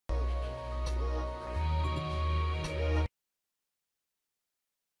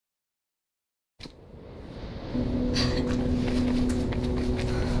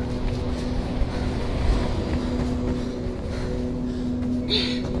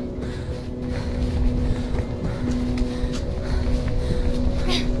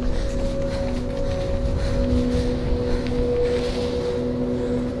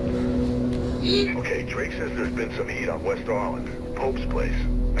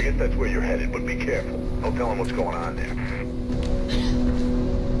if that's where you're headed, but be careful. Don't tell him what's going on there.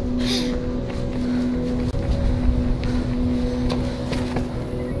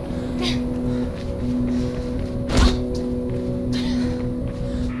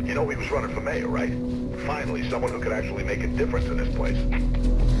 You know he was running for mayor, right? Finally, someone who could actually make a difference in this place.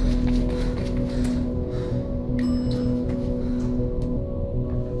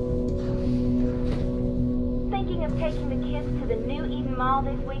 Thinking of taking the kids to the New Eden Mall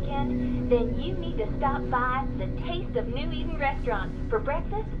this weekend? Then you need to stop by the Taste of New Eden restaurant for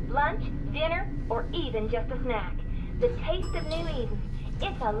breakfast, lunch, dinner, or even just a snack. The Taste of New Eden.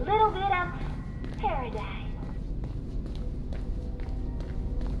 It's a little bit of paradise.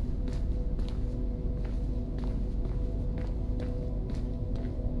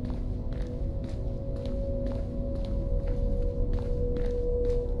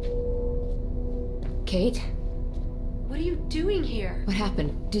 Kate? What are you doing here? What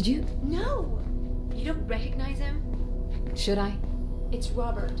happened? Did you... No! You don't recognize him? Should I? It's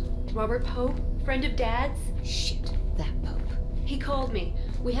Robert. Robert Pope, friend of Dad's. Shit, that Pope. He called me.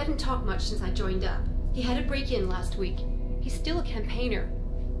 We hadn't talked much since I joined up. He had a break-in last week. He's still a campaigner.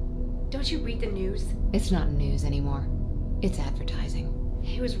 Don't you read the news? It's not news anymore. It's advertising.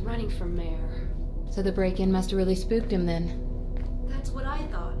 He was running for mayor. So the break-in must have really spooked him then. That's what I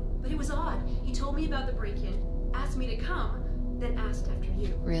thought. But it was odd. He told me about the break-in, asked me to come, then asked after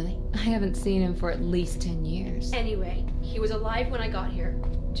you. Really? I haven't seen him for at least 10 years. Anyway, he was alive when I got here.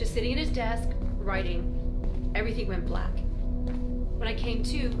 Just sitting at his desk, writing. Everything went black. When I came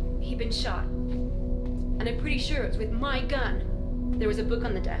to, he'd been shot. And I'm pretty sure it was with my gun. There was a book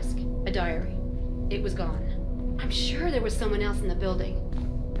on the desk, a diary. It was gone. I'm sure there was someone else in the building.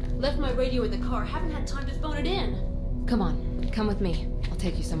 Left my radio in the car, haven't had time to phone it in. Come on, come with me. I'll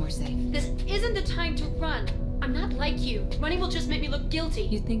take you somewhere safe. This isn't the time to run. I'm not like you. Running will just make me look guilty.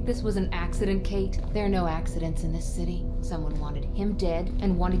 You think this was an accident, Kate? There are no accidents in this city. Someone wanted him dead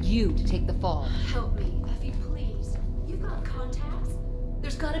and wanted you to take the fall. Help me, Effie, please. You've got contacts.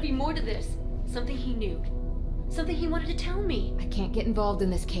 There's gotta be more to this. Something he knew. Something he wanted to tell me. I can't get involved in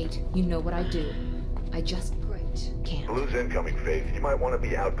this, Kate. You know what I do. I just can't. Blue's incoming, Faith. You might want to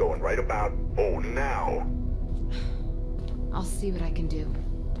be outgoing right about... oh, now. I'll see what I can do.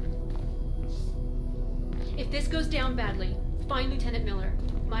 If this goes down badly, find Lieutenant Miller,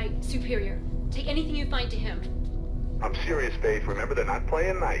 my superior. Take anything you find to him. I'm serious, Faith. Remember, they're not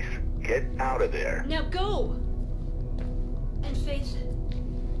playing nice. Get out of there. Now go! And Faith,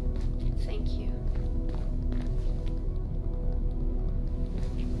 thank you.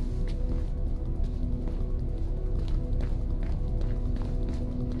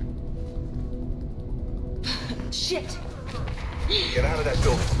 Shit! Get out of that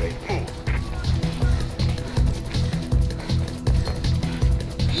building, Faith. Move.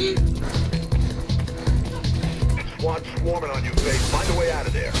 SWAT's swarming on you, Faith. Find a way out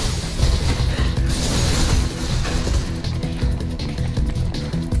of there.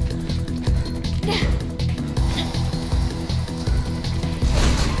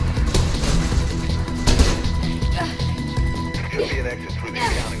 Should be an exit through the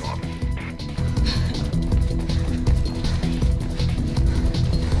accounting office.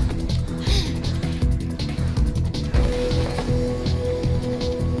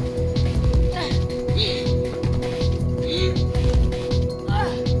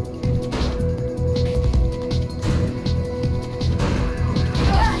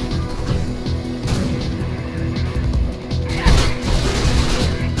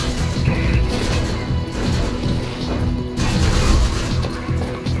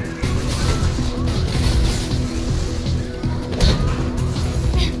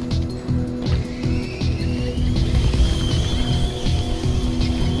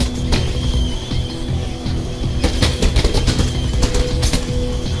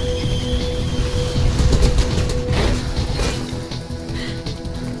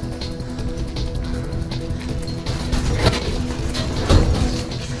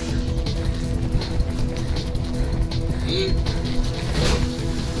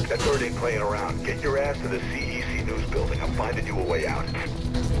 That bird ain't playing around. Get your ass to the CEC News building. I'm finding you a way out.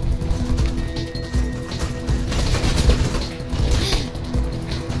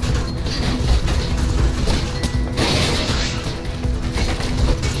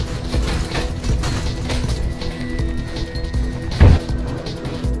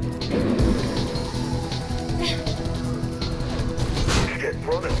 Get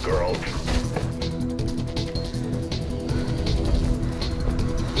running, girl.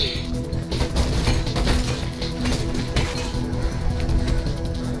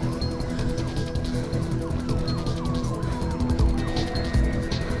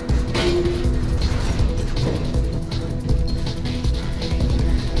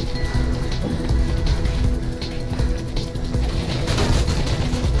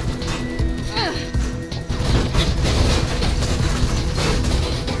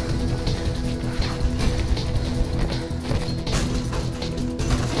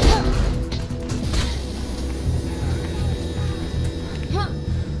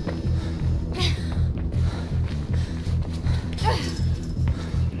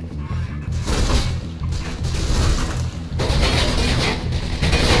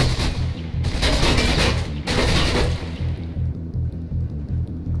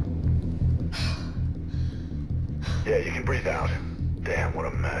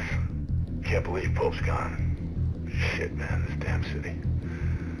 Can't believe Pope's gone. Shit, man, this damn city.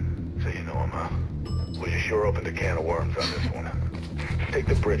 So you know him, huh? Well, you sure opened a can of worms on this one. Take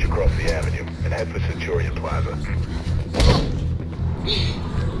the bridge across the avenue and head for Centurion Plaza.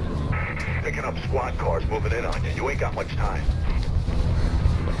 Picking up squad cars moving in on you. You ain't got much time.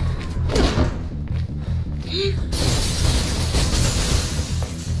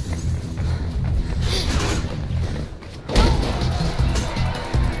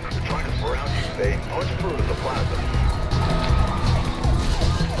 They're trying to surround you, Faye. Punch through to the plaza.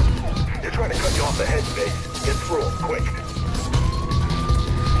 They're trying to cut you off the head, Faye. Get through them, quick.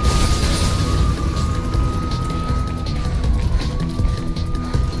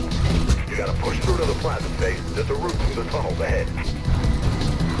 You gotta push through to the plaza, Faye. There's a route through the tunnels ahead.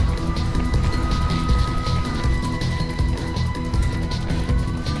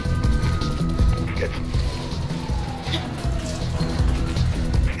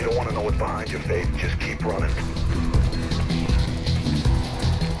 You don't want to know what's behind you, Faith. Just keep running.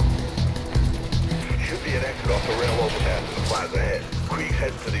 Should be an exit off the rail overpass in the plaza ahead. Krieg's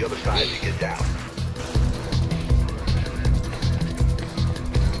heading to the other side to get down.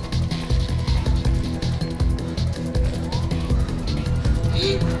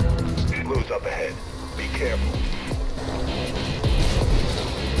 Blue's up ahead. Be careful.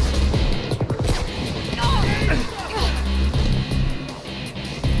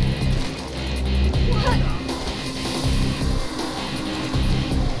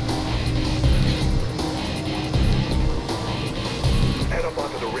 Head up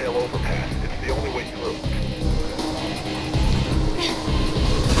onto the rail overpass. It's the only way through.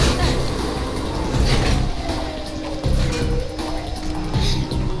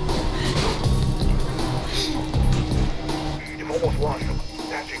 You've almost lost him.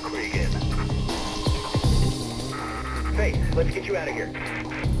 Patching Krieg in. Faith, let's get you out of here.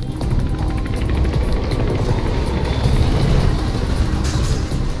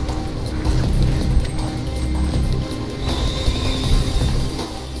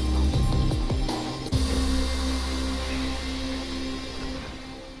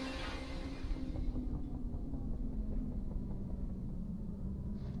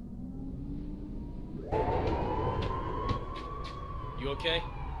 You okay?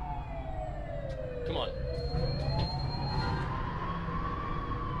 Come on.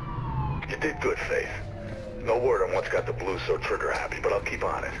 You did good, Faith. No word on what's got the Blues so trigger happy, but I'll keep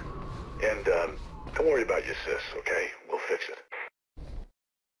on it. And, don't worry about your sis, okay? We'll fix it.